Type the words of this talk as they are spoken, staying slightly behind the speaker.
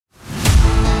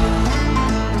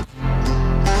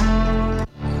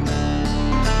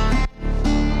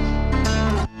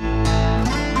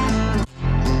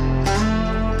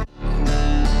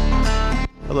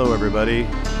everybody.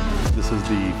 This is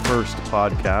the first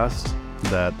podcast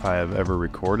that I have ever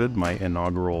recorded, my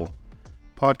inaugural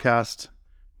podcast.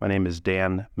 My name is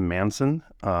Dan Manson.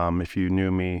 If you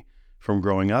knew me from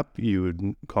growing up, you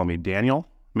would call me Daniel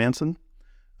Manson.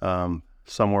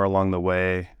 Somewhere along the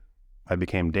way, I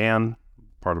became Dan,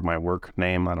 part of my work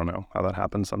name. I don't know how that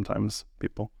happens. Sometimes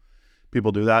people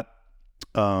do that.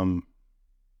 I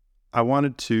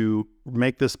wanted to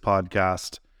make this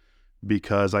podcast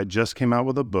because I just came out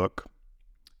with a book,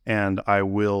 and I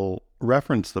will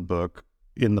reference the book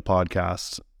in the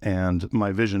podcast and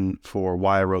my vision for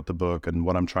why I wrote the book and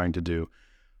what I'm trying to do.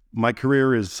 My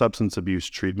career is substance abuse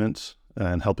treatment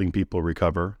and helping people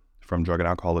recover from drug and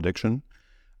alcohol addiction.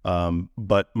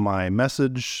 But my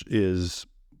message is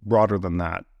broader than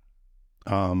that.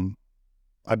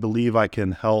 I believe I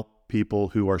can help people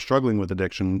who are struggling with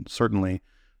addiction, certainly,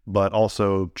 but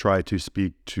also try to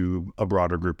speak to a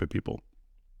broader group of people.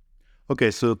 Okay,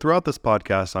 so throughout this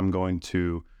podcast, I'm going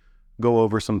to go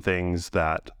over some things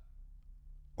that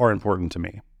are important to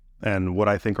me and what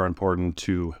I think are important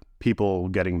to people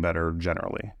getting better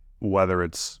generally, whether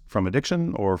it's from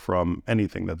addiction or from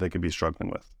anything that they could be struggling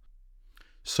with.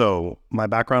 So my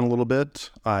background a little bit,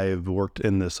 I've worked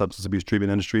in the substance abuse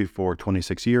treatment industry for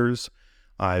 26 years.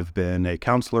 I've been a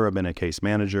counselor, I've been a case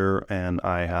manager, and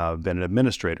I have been an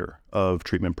administrator of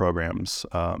treatment programs.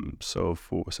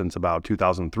 Since about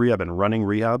 2003, I've been running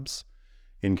rehabs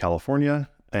in California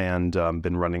and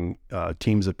been running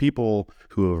teams of people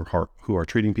who are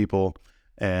treating people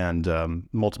and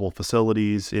multiple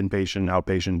facilities, inpatient,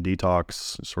 outpatient,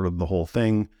 detox, sort of the whole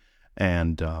thing.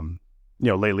 And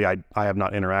lately I have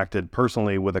not interacted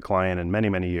personally with a client in many,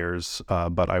 many years,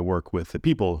 but I work with the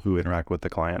people who interact with the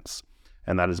clients.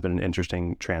 And that has been an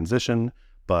interesting transition,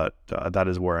 but that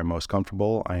is where I'm most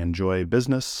comfortable. I enjoy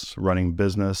business, running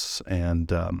business,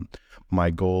 and my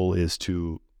goal is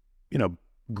to,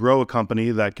 grow a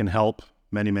company that can help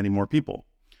many, many more people.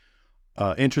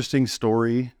 Interesting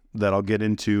story that I'll get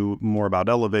into more about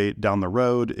Elevate down the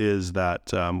road is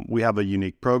that we have a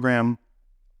unique program.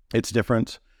 It's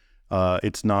different.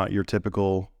 It's not your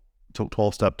typical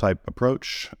 12-step type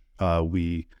approach.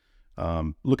 We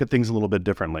look at things a little bit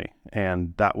differently,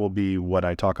 and that will be what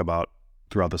I talk about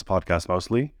throughout this podcast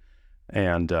mostly.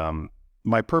 And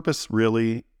my purpose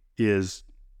really is,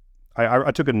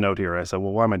 I took a note here. I said,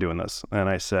 well, why am I doing this? And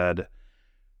I said,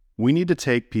 we need to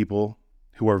take people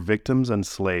who are victims and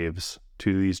slaves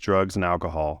to these drugs and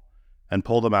alcohol and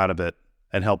pull them out of it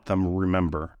and help them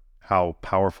remember how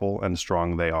powerful and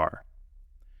strong they are.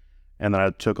 And then I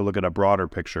took a look at a broader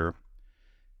picture.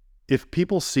 If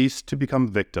people cease to become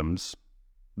victims,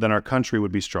 then our country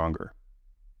would be stronger.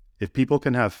 If people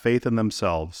can have faith in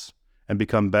themselves and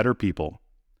become better people,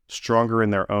 stronger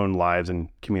in their own lives and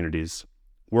communities,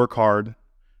 work hard,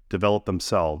 develop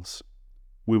themselves,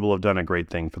 we will have done a great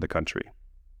thing for the country.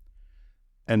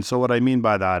 And so what I mean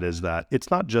by that is that it's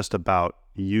not just about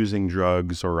using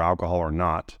drugs or alcohol or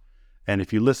not. And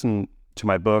if you listen to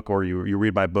my book or you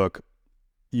read my book,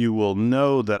 you will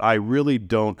know that I really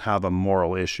don't have a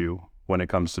moral issue when it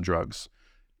comes to drugs.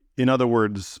 In other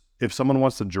words, if someone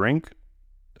wants to drink,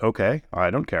 okay, I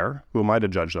don't care. Who am I to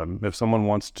judge them? If someone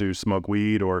wants to smoke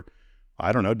weed or,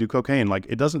 I don't know, do cocaine,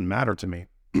 it doesn't matter to me.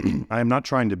 I am not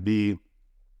trying to be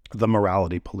the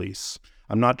morality police.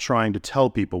 I'm not trying to tell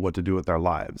people what to do with their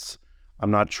lives.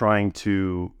 I'm not trying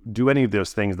to do any of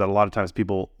those things that a lot of times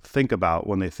people think about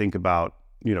when they think about,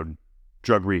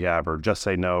 drug rehab or just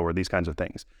say no or these kinds of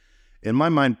things. In my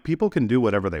mind, people can do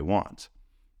whatever they want,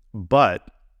 but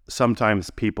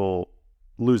sometimes people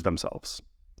lose themselves.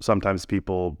 Sometimes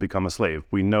people become a slave.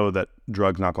 We know that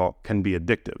drugs and alcohol can be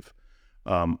addictive.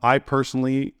 I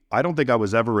personally, I don't think I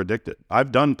was ever addicted.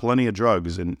 I've done plenty of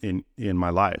drugs in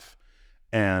my life,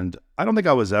 and I don't think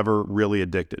I was ever really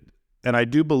addicted. And I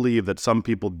do believe that some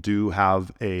people do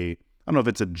have I don't know if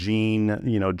it's a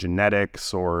gene,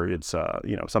 genetics, or it's,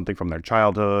 something from their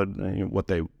childhood, what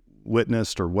they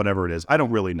witnessed or whatever it is. I don't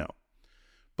really know.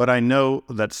 But I know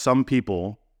that some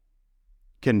people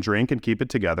can drink and keep it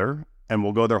together and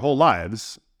will go their whole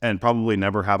lives and probably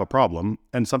never have a problem.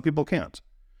 And some people can't.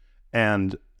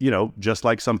 And, just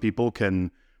like some people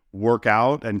can work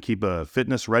out and keep a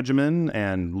fitness regimen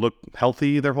and look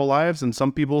healthy their whole lives, and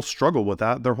some people struggle with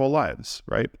that their whole lives,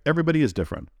 right? Everybody is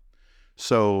different.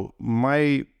 So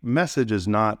my message is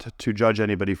not to judge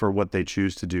anybody for what they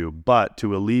choose to do, but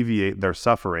to alleviate their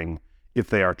suffering if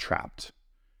they are trapped.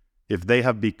 If they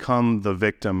have become the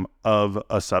victim of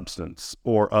a substance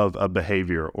or of a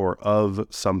behavior or of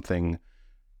something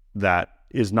that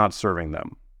is not serving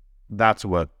them. That's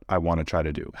what I want to try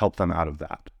to do, help them out of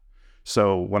that.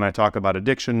 So when I talk about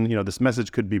addiction, this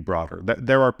message could be broader.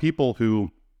 There are people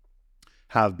who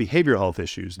have behavioral health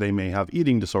issues. They may have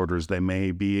eating disorders. They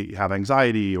may have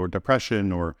anxiety or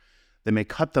depression, or they may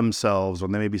cut themselves, or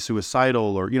they may be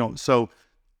suicidal, or, so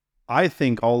I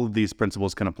think all of these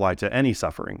principles can apply to any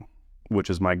suffering, which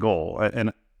is my goal.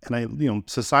 And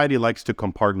society likes to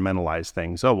compartmentalize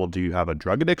things. Oh, well, do you have a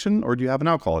drug addiction or do you have an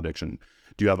alcohol addiction?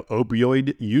 Do you have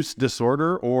opioid use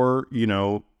disorder or,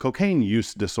 cocaine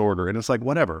use disorder? And it's like,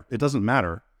 whatever, it doesn't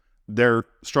matter. They're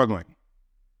struggling.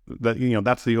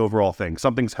 That's the overall thing.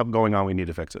 Something's going on. We need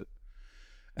to fix it.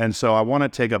 And so I want to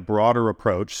take a broader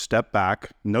approach, step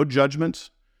back, no judgment.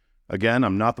 Again,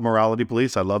 I'm not the morality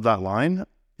police. I love that line.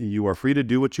 You are free to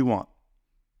do what you want.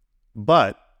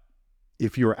 But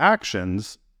if your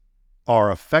actions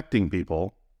are affecting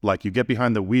people, like you get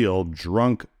behind the wheel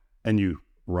drunk and you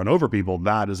run over people,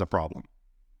 that is a problem.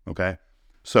 Okay?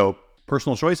 So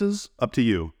personal choices, up to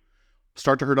you.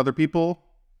 Start to hurt other people,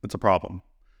 it's a problem.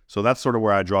 So that's sort of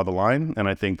where I draw the line, and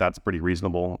I think that's pretty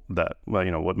reasonable, that,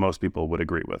 what most people would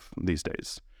agree with these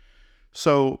days.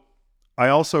 So I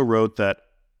also wrote that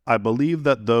I believe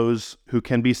that those who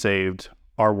can be saved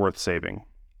are worth saving,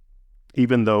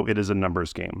 even though it is a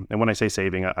numbers game. And when I say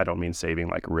saving, I don't mean saving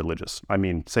like religious. I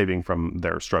mean saving from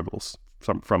their struggles,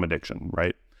 from addiction,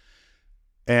 right?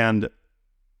 And,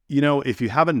 if you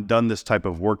haven't done this type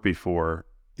of work before,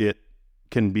 it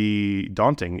can be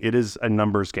daunting. It is a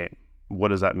numbers game. What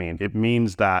does that mean? It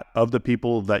means that of the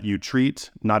people that you treat,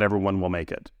 not everyone will make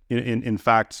it. In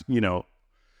fact, in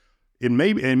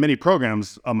many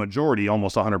programs, a majority,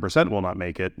 almost 100% will not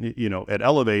make it. At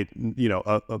Elevate,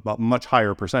 a much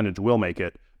higher percentage will make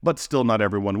it, but still not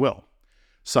everyone will.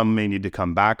 Some may need to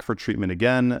come back for treatment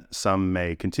again. Some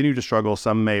may continue to struggle.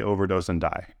 Some may overdose and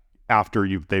die after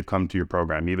they've come to your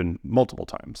program, even multiple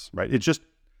times, right? It's just,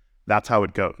 that's how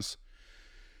it goes.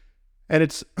 And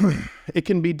it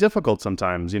can be difficult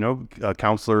sometimes,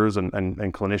 counselors and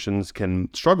clinicians can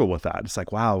struggle with that. It's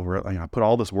like, wow, I put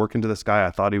all this work into this guy. I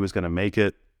thought he was going to make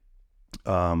it.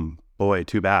 Boy,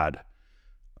 too bad.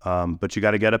 But you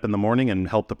got to get up in the morning and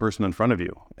help the person in front of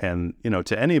you. And,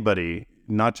 to anybody,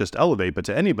 not just Elevate, but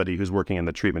to anybody who's working in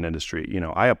the treatment industry,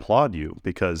 I applaud you,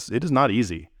 because it is not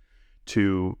easy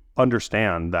to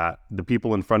understand that the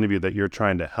people in front of you that you're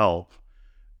trying to help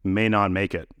may not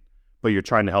make it, but you're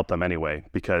trying to help them anyway,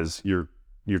 because you're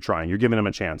trying, you're giving them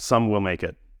a chance. Some will make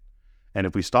it. And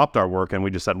if we stopped our work and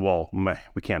we just said, well,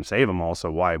 we can't save them all,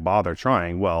 so why bother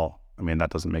trying? Well, that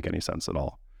doesn't make any sense at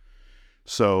all.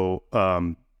 So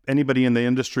anybody in the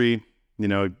industry,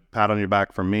 pat on your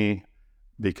back from me,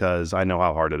 because I know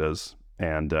how hard it is.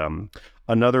 And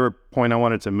another point I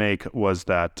wanted to make was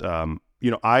that,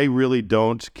 I really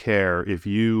don't care if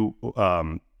you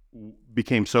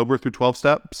became sober through 12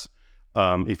 steps.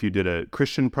 If you did a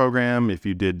Christian program, if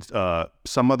you did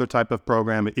some other type of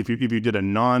program, if you did a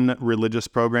non-religious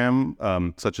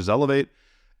program, such as Elevate,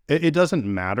 it doesn't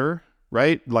matter,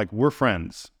 right? Like, we're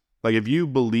friends. Like, if you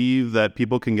believe that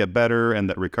people can get better and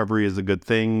that recovery is a good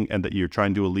thing and that you're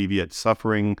trying to alleviate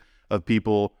suffering of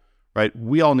people, right?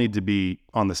 We all need to be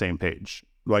on the same page.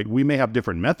 Like, we may have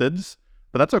different methods,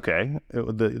 but that's okay.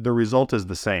 The result is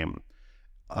the same.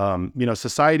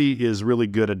 Society is really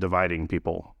good at dividing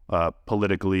people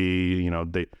politically.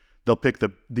 They'll pick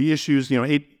the issues.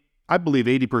 I believe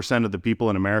 80% of the people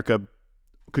in America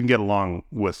can get along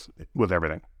with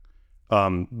everything.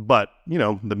 But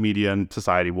the media and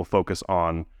society will focus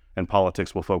on, and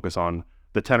politics will focus on,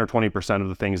 the 10 or 20% of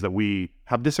the things that we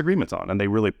have disagreements on, and they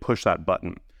really push that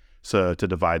button to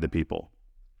divide the people.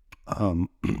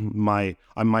 My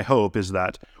hope is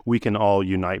that we can all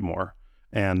unite more.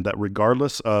 And that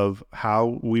regardless of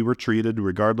how we were treated,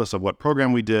 regardless of what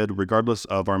program we did, regardless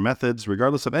of our methods,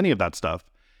 regardless of any of that stuff,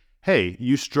 hey,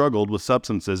 you struggled with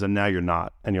substances and now you're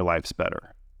not, and your life's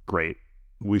better. Great.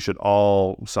 We should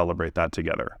all celebrate that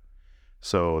together.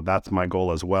 So that's my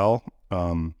goal as well.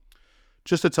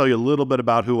 Just to tell you a little bit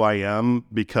about who I am,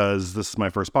 because this is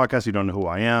my first podcast, you don't know who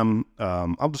I am.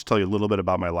 I'll just tell you a little bit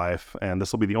about my life, and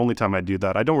this will be the only time I do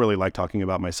that. I don't really like talking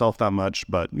about myself that much,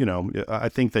 but I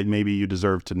think that maybe you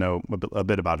deserve to know a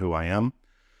bit about who I am.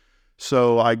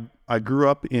 So I grew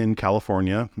up in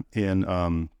California, in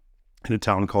a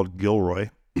town called Gilroy.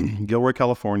 Gilroy,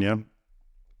 California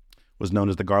was known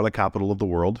as the garlic capital of the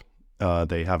world.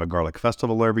 They have a garlic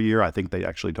festival every year. I think they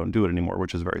actually don't do it anymore,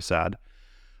 which is very sad.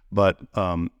 But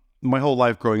my whole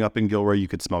life growing up in Gilroy, you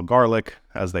could smell garlic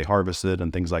as they harvested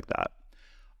and things like that.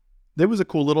 It was a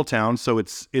cool little town. So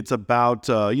it's about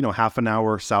half an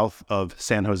hour south of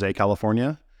San Jose,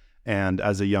 California. And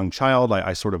as a young child,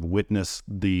 I sort of witnessed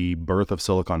the birth of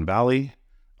Silicon Valley.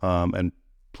 And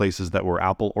places that were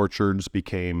apple orchards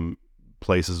became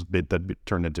places that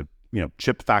turned into,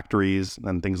 chip factories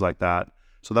and things like that.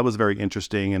 So that was very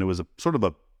interesting, and it was a sort of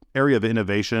a area of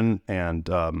innovation and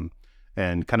kind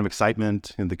of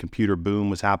excitement. And the computer boom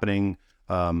was happening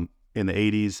in the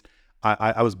 80s.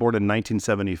 I was born in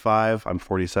 1975. I'm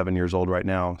 47 years old right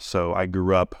now, so I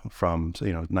grew up from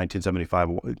 1975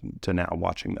 to now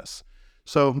watching this.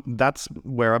 So that's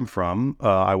where I'm from.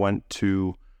 I went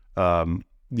to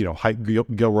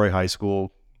Gilroy High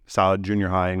School, solid junior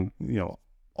high, and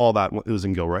all that. It was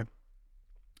in Gilroy.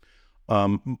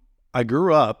 I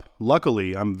grew up,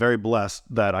 luckily, I'm very blessed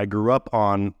that I grew up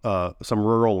on some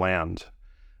rural land.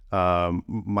 My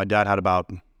mom and dad had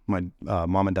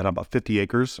about 50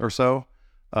 acres or so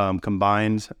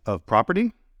combined of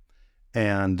property,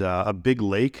 and a big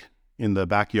lake in the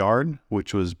backyard,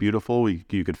 which was beautiful.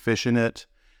 You could fish in it.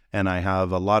 And I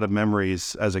have a lot of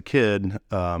memories as a kid,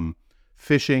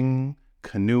 fishing,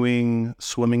 canoeing,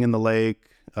 swimming in the lake,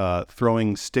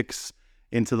 throwing sticks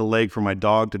into the lake for my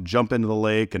dog to jump into the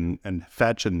lake and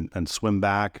fetch and swim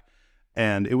back.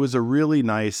 And it was a really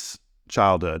nice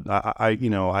childhood.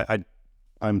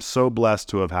 I'm so blessed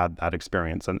to have had that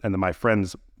experience. And my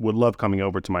friends would love coming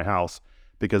over to my house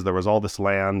because there was all this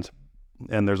land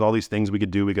and there's all these things we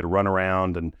could do. We could run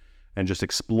around and just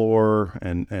explore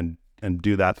and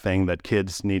do that thing that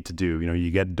kids need to do.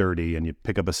 You get dirty and you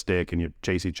pick up a stick and you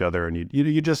chase each other and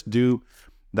you just do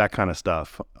that kind of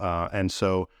stuff. And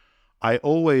so I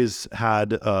always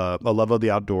had a love of the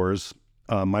outdoors.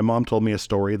 My mom told me a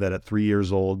story that at 3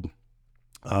 years old,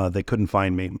 they couldn't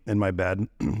find me in my bed.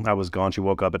 I was gone. She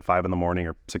woke up at 5 a.m.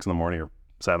 or 6 a.m. or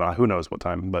 7, who knows what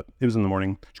time, but it was in the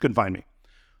morning. She couldn't find me.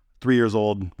 3 years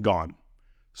old, gone,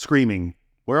 screaming,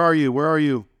 "Where are you? Where are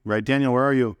you?" Right, Daniel, where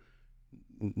are you?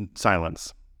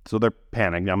 Silence. So they're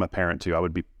panicked. I'm a parent too. I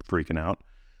would be freaking out.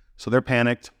 So they're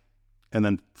panicked. And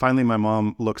then finally my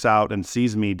mom looks out and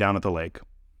sees me down at the lake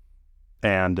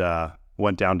and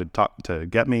went down to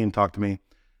get me and talk to me.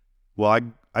 Well,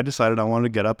 I decided I wanted to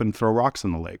get up and throw rocks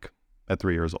in the lake at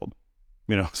 3 years old.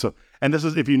 So, and this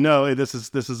is, if this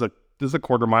is a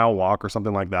quarter-mile walk or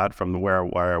something like that from where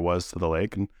I was to the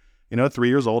lake. And, at 3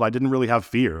 years old, I didn't really have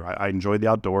fear. I enjoyed the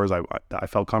outdoors. I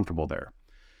felt comfortable there.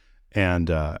 And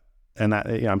that,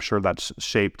 I'm sure that's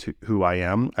shaped who I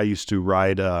am. I used to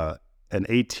ride an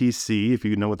ATC, if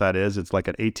you know what that is. It's like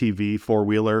an ATV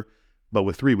four-wheeler, but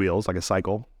with 3 wheels, like a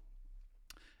cycle.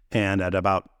 And at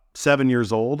about 7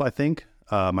 years old, I think,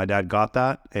 my dad got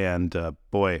that, and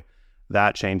boy,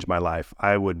 that changed my life.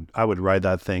 I would ride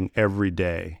that thing every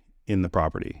day in the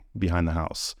property behind the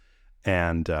house,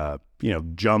 and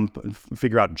jump,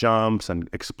 figure out jumps and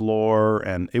explore,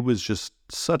 and it was just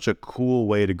such a cool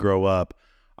way to grow up.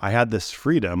 I had this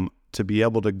freedom to be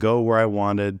able to go where I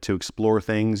wanted, to explore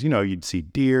things. You'd see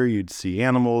deer, you'd see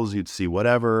animals, you'd see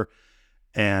whatever,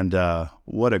 and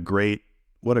what a great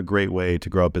way to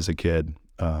grow up as a kid.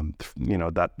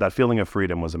 That feeling of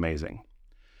freedom was amazing.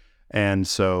 And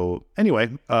so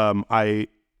anyway, I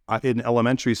in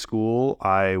elementary school,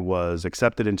 I was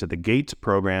accepted into the GATE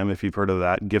program, if you've heard of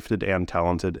that, Gifted and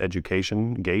Talented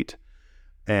Education, GATE.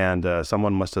 And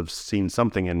someone must have seen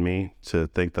something in me to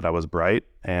think that I was bright.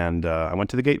 And I went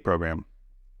to the GATE program,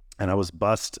 and I was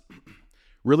bused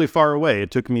really far away.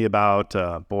 It took me about,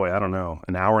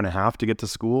 an hour and a half to get to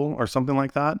school or something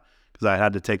like that, because I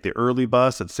had to take the early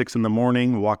bus at 6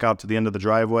 a.m, walk out to the end of the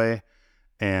driveway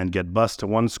and get bused to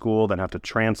one school, then have to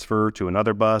transfer to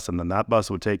another bus. And then that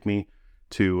bus would take me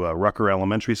to Rucker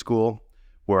Elementary School,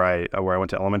 where I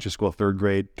went to elementary school 3rd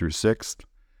grade through 6th.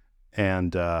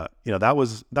 And, that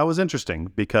was interesting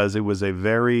because it was a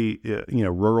very,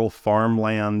 rural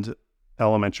farmland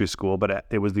elementary school, but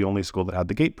it was the only school that had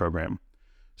the GATE program.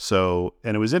 So,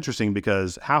 and it was interesting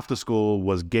because half the school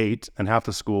was GATE and half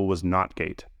the school was not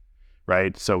GATE,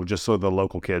 right? So just so the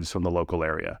local kids from the local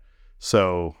area.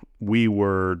 So we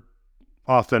were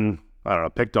often,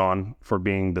 picked on for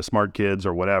being the smart kids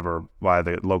or whatever by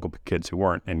the local kids who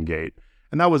weren't in GATE.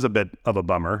 And that was a bit of a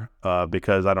bummer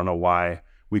because I don't know why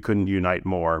we couldn't unite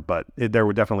more, but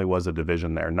there definitely was a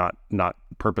division there, not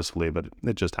purposefully, but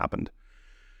it just happened.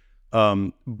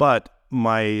 But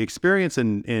my experience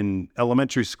in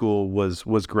elementary school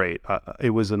was great.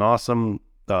 It was an awesome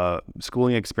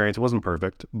schooling experience. It wasn't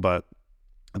perfect, but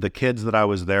the kids that I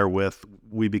was there with,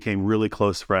 we became really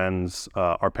close friends.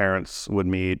 Our parents would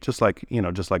meet, just like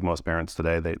most parents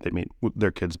today. They meet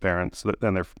their kids' parents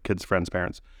and their kids' friends'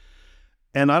 parents.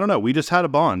 And I don't know, we just had a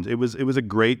bond. It was a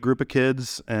great group of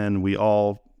kids, and we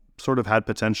all sort of had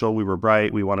potential. We were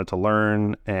bright. We wanted to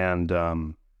learn, and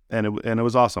it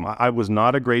was awesome. I was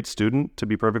not a great student, to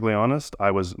be perfectly honest.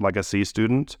 I was like a C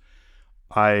student.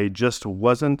 I just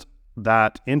wasn't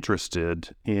that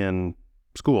interested in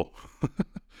school.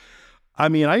 I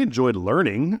mean, I enjoyed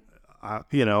learning,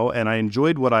 and I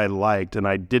enjoyed what I liked, and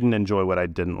I didn't enjoy what I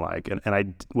didn't like. And I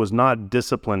was not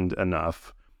disciplined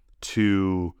enough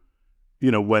to,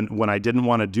 when I didn't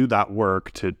want to do that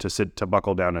work to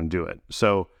buckle down and do it.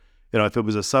 So, if it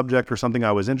was a subject or something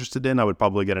I was interested in, I would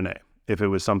probably get an A. If it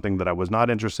was something that I was not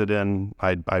interested in,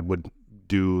 I would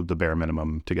do the bare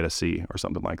minimum to get a C or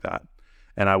something like that.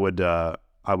 And I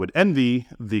would envy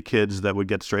the kids that would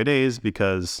get straight A's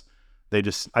because I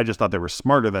just thought they were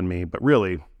smarter than me, but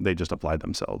really they just applied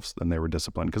themselves and they were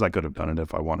disciplined because I could have done it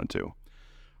if I wanted to.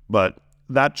 But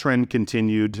that trend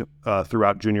continued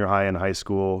throughout junior high and high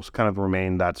school, kind of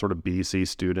remained that sort of B, C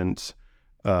student.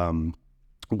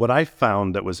 What I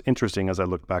found that was interesting as I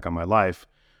looked back on my life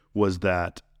was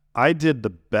that I did the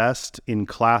best in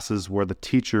classes where the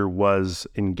teacher was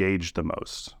engaged the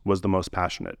most, was the most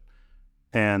passionate.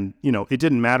 And, it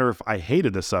didn't matter if I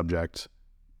hated a subject.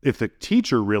 If the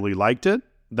teacher really liked it,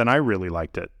 then I really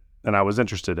liked it and I was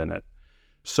interested in it.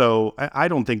 So I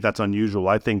don't think that's unusual.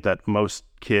 I think that most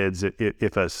kids,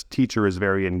 if a teacher is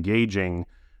very engaging,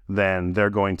 then they're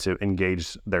going to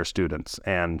engage their students.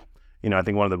 And, I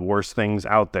think one of the worst things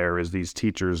out there is these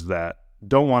teachers that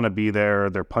don't want to be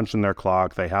there. They're punching their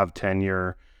clock. They have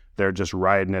tenure. They're just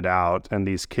riding it out. And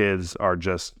these kids are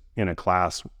just in a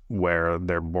class where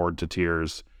they're bored to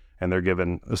tears and they're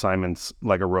given assignments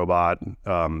like a robot.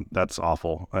 That's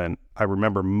awful. And I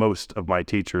remember most of my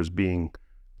teachers being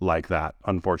like that,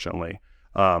 unfortunately.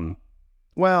 Well,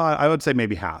 I would say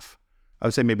maybe half.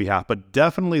 But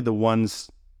definitely the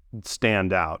ones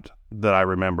stand out that I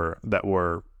remember that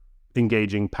were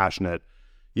engaging, passionate.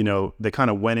 They kind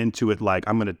of went into it like,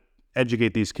 I'm going to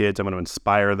educate these kids. I'm going to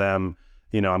inspire them.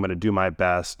 I'm going to do my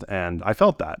best. And I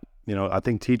felt that. I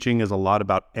think teaching is a lot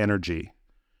about energy.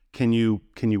 Can you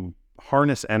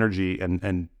harness energy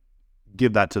and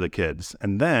give that to the kids?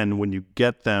 And then when you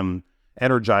get them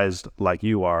energized like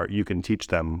you are, you can teach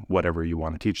them whatever you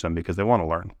want to teach them because they want to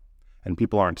learn. And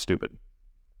people aren't stupid.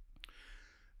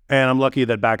 And I'm lucky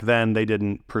that back then they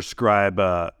didn't prescribe,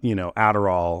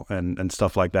 Adderall and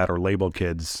stuff like that, or label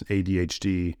kids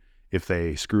ADHD if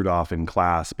they screwed off in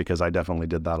class, because I definitely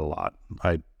did that a lot.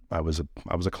 I was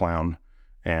a clown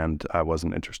and I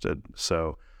wasn't interested.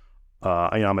 So,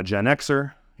 I'm a Gen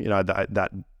Xer. That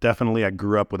definitely, I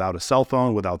grew up without a cell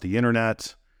phone, without the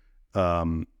internet.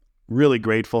 Really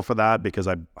grateful for that because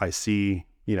I see,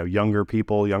 younger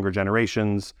people, younger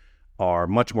generations are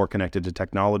much more connected to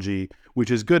technology,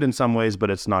 which is good in some ways, but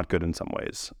it's not good in some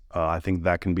ways. I think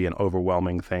that can be an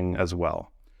overwhelming thing as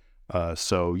well.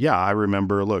 So yeah, I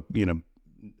remember,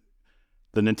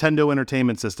 the Nintendo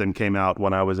Entertainment System came out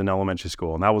when I was in elementary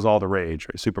school, and that was all the rage,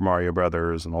 right? Super Mario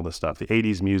Brothers and all this stuff. The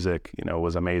 80s music,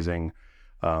 was amazing.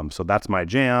 So that's my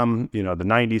jam. The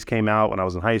 90s came out when I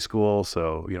was in high school.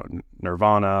 So,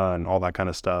 Nirvana and all that kind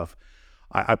of stuff.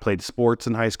 I played sports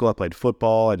in high school. I played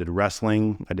football. I did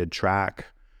wrestling. I did track.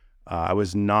 I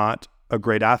was not a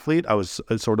great athlete. I was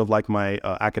sort of like my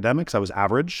academics. I was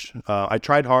average. I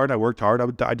tried hard. I worked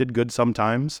hard. I did good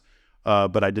sometimes,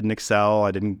 but I didn't excel.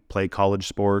 I didn't play college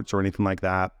sports or anything like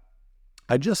that.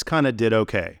 I just kind of did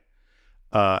okay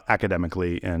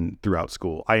academically and throughout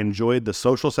school. I enjoyed the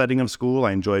social setting of school.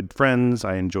 I enjoyed friends.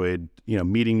 I enjoyed,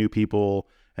 meeting new people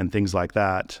and things like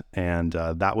that. And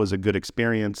that was a good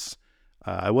experience.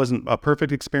 It wasn't a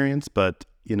perfect experience, but,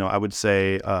 I would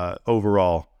say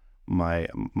overall, my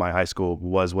high school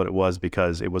was what it was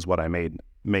because it was what I made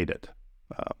it.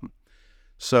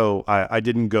 So I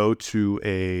didn't go to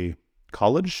a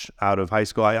college out of high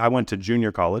school. I went to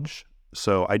junior college.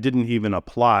 So I didn't even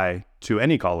apply to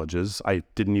any colleges. I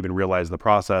didn't even realize the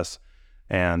process.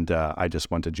 And I just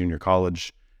went to junior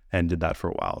college and did that for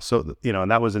a while. So,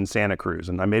 and that was in Santa Cruz.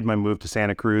 And I made my move to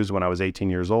Santa Cruz when I was 18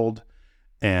 years old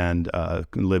and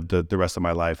lived the rest of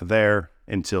my life there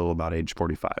until about age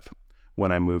 45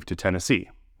 when I moved to Tennessee,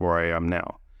 where I am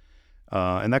now.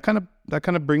 And that kind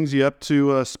of brings you up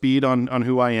to speed on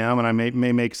who I am. And I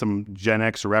may make some Gen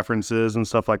X references and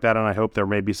stuff like that. And I hope there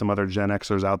may be some other Gen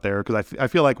Xers out there because I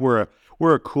feel like we're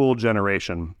a cool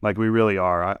generation. Like we really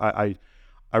are.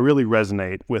 I really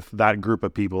resonate with that group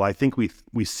of people. I think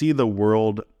we see the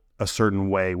world a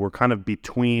certain way. We're kind of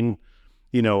between,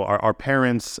 our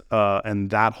parents and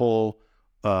that whole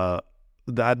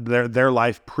that their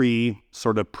life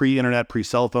pre-internet,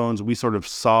 pre-cell phones. We sort of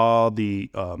saw the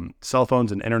cell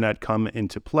phones and internet come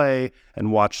into play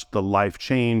and watched the life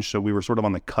change. So we were sort of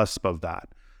on the cusp of that.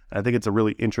 And I think it's a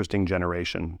really interesting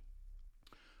generation.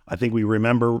 I think we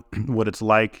remember what it's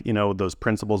like, those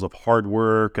principles of hard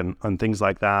work and things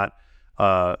like that.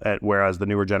 whereas the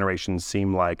newer generations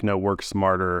seem like, no, work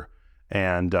smarter.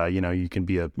 And, you can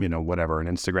be an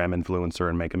Instagram influencer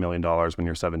and make $1 million when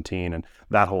you're 17, and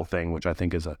that whole thing, which I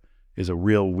think is a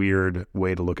real weird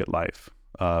way to look at life.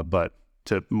 But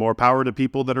to more power to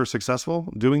people that are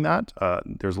successful doing that.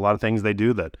 There's a lot of things they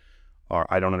do that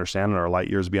I don't understand and are light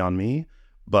years beyond me.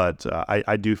 But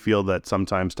I do feel that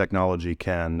sometimes technology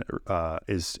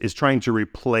is trying to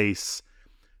replace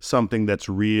something that's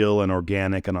real and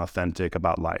organic and authentic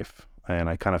about life. And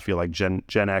I kind of feel like Gen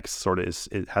X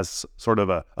it has sort of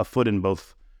a foot in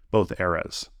both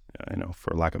eras,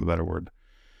 for lack of a better word.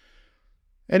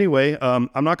 Anyway, I'm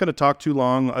not going to talk too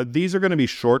long. These are going to be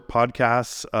short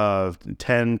podcasts of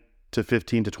 10 to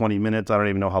 15 to 20 minutes. I don't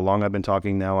even know how long I've been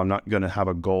talking now. I'm not going to have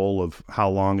a goal of how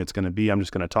long it's going to be. I'm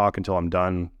just going to talk until I'm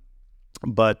done.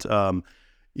 But,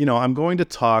 I'm going to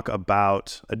talk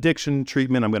about addiction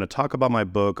treatment. I'm going to talk about my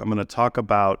book. I'm going to talk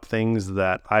about things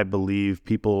that I believe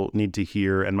people need to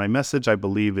hear. And my message, I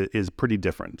believe, is pretty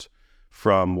different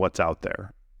from what's out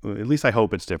there. At least I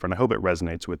hope it's different. I hope it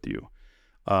resonates with you.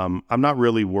 I'm not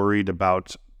really worried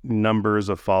about numbers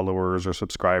of followers or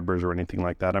subscribers or anything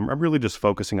like that. I'm really just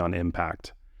focusing on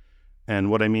impact.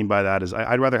 And what I mean by that is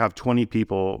I'd rather have 20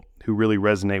 people who really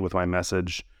resonate with my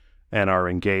message and are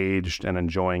engaged and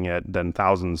enjoying it than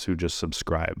thousands who just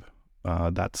subscribe.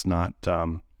 That's not,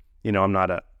 I'm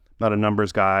not a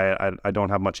numbers guy. I don't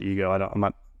have much ego. I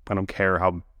don't care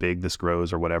how big this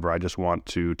grows or whatever. I just want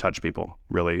to touch people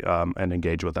really, and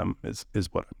engage with them is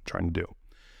what I'm trying to do.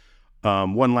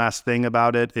 One last thing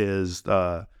about it is,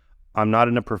 I'm not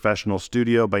in a professional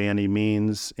studio by any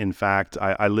means. In fact,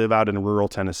 I live out in rural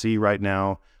Tennessee right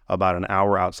now, about an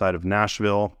hour outside of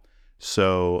Nashville.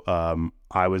 So,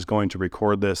 I was going to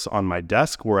record this on my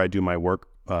desk where I do my work.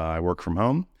 I work from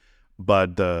home,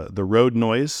 but the road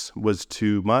noise was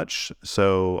too much.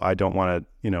 So I don't want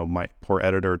to, my poor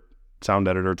sound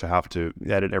editor to have to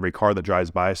edit every car that drives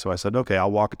by. So I said, okay,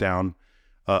 I'll walk down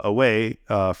away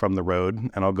from the road,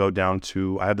 and I'll go down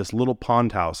to, I have this little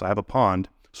pond house. I have a pond,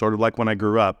 sort of like when I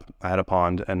grew up, I had a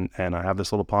pond, and I have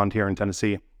this little pond here in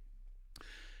Tennessee.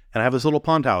 And I have this little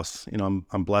pond house.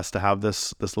 I'm blessed to have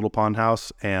this little pond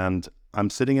house, and I'm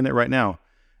sitting in it right now.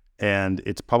 And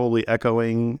it's probably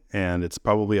echoing, and it's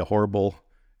probably a horrible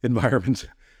environment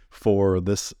for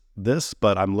this,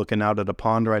 but I'm looking out at a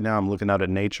pond right now. I'm looking out at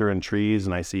nature and trees,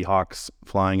 and I see hawks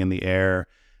flying in the air,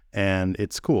 and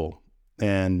it's cool.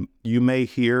 And you may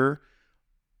hear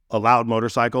a loud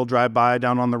motorcycle drive by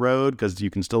down on the road because you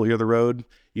can still hear the road.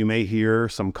 You may hear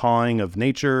some cawing of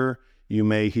nature. You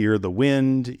may hear the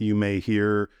wind. You may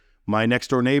hear my next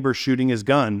door neighbor shooting his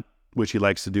gun, which he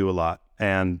likes to do a lot.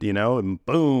 And, and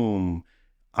boom,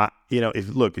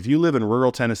 if you live in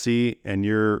rural Tennessee and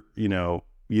you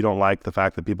don't like the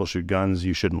fact that people shoot guns,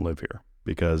 you shouldn't live here,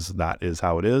 because that is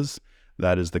how it is.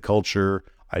 That is the culture.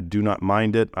 I do not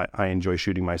mind it. I enjoy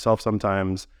shooting myself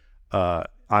sometimes. I'm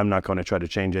not going to try to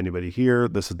change anybody here.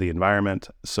 This is the environment.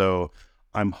 So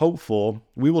I'm hopeful.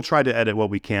 We will try to edit what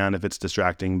we can if it's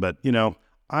distracting, but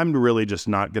I'm really just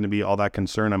not going to be all that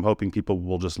concerned. I'm hoping people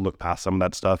will just look past some of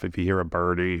that stuff. If you hear a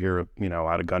bird, or you hear,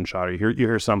 out a gunshot, or you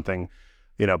hear something,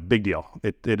 big deal.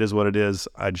 It is what it is.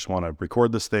 I just want to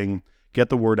record this thing, get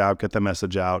the word out, get the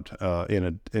message out in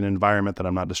an environment that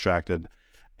I'm not distracted,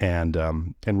 and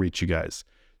reach you guys.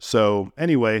 So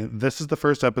anyway, this is the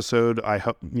first episode. I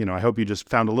hope you just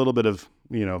found a little bit of,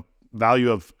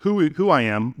 value of who I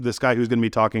am, this guy who's going to be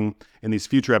talking in these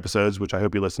future episodes, which I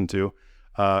hope you listen to.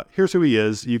 Here's who he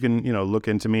is. You can, look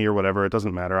into me or whatever. It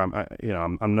doesn't matter.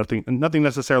 I'm nothing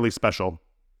necessarily special,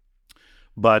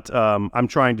 but I'm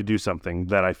trying to do something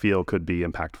that I feel could be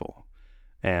impactful.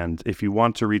 And if you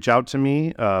want to reach out to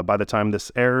me, by the time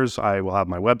this airs, I will have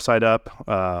my website up,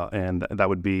 and that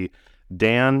would be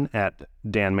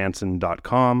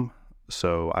dan@danmanson.com.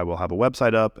 So I will have a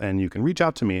website up, and you can reach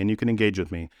out to me and you can engage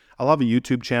with me. I'll have a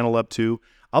YouTube channel up too.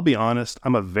 I'll be honest,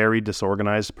 I'm a very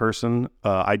disorganized person.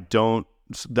 The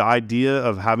idea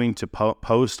of having to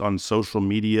post on social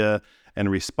media and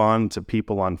respond to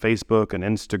people on Facebook and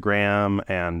Instagram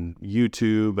and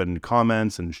YouTube and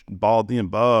comments and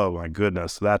oh my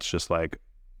goodness, that's just like,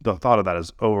 the thought of that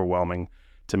is overwhelming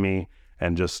to me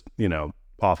and just,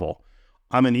 awful.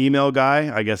 I'm an email guy.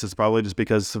 I guess it's probably just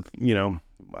because of,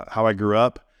 how I grew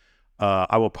up.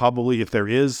 I will probably, if there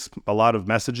is a lot of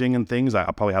messaging and things,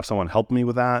 I'll probably have someone help me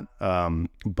with that.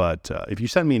 But if you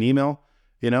send me an email,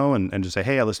 and just say,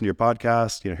 hey, I listened to your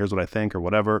podcast, here's what I think or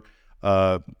whatever.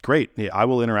 Great. Yeah, I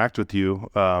will interact with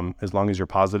you as long as you're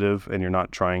positive and you're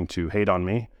not trying to hate on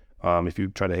me. If you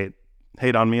try to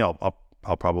hate on me,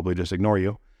 I'll probably just ignore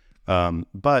you.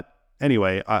 But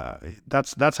anyway,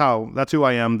 that's who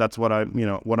I am. That's what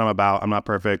what I'm about. I'm not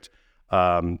perfect.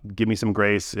 Give me some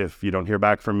grace if you don't hear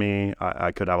back from me.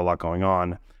 I could have a lot going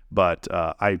on, but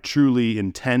I truly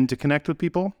intend to connect with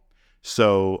people.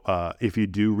 So if you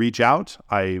do reach out,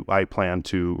 I plan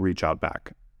to reach out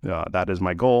back. That is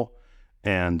my goal.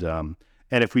 And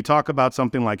if we talk about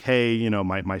something like, hey,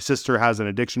 my sister has an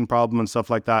addiction problem and stuff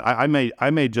like that, I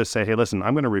may just say, hey, listen,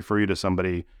 I'm going to refer you to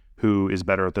somebody who is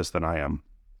better at this than I am,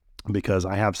 because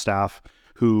I have staff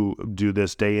who do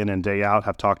this day in and day out,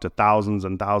 have talked to thousands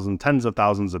and thousands, tens of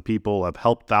thousands of people, have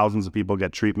helped thousands of people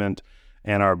get treatment,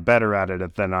 and are better at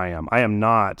it than I am. I am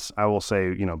not, I will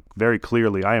say, very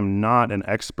clearly, I am not an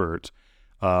expert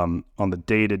on the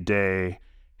day-to-day,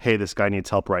 hey, this guy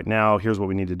needs help right now, here's what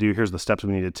we need to do, here's the steps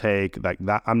we need to take, like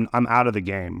that. I'm out of the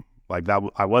game. Like that,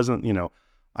 I wasn't,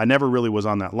 I never really was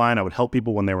on that line. I would help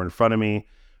people when they were in front of me,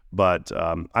 but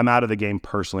I'm out of the game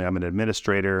personally. I'm an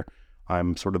administrator.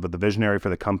 I'm sort of the visionary for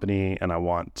the company, and I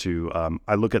want to,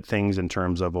 I look at things in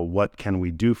terms of, what can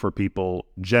we do for people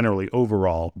generally,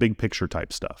 overall, big picture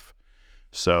type stuff.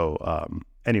 So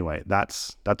anyway,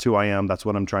 that's who I am. That's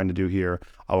what I'm trying to do here.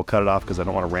 I will cut it off because I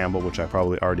don't want to ramble, which I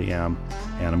probably already am.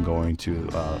 And I'm going to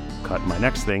cut my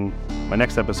next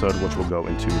episode, which will go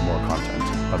into more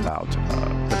content about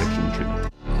addiction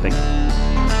treatment. Thank you.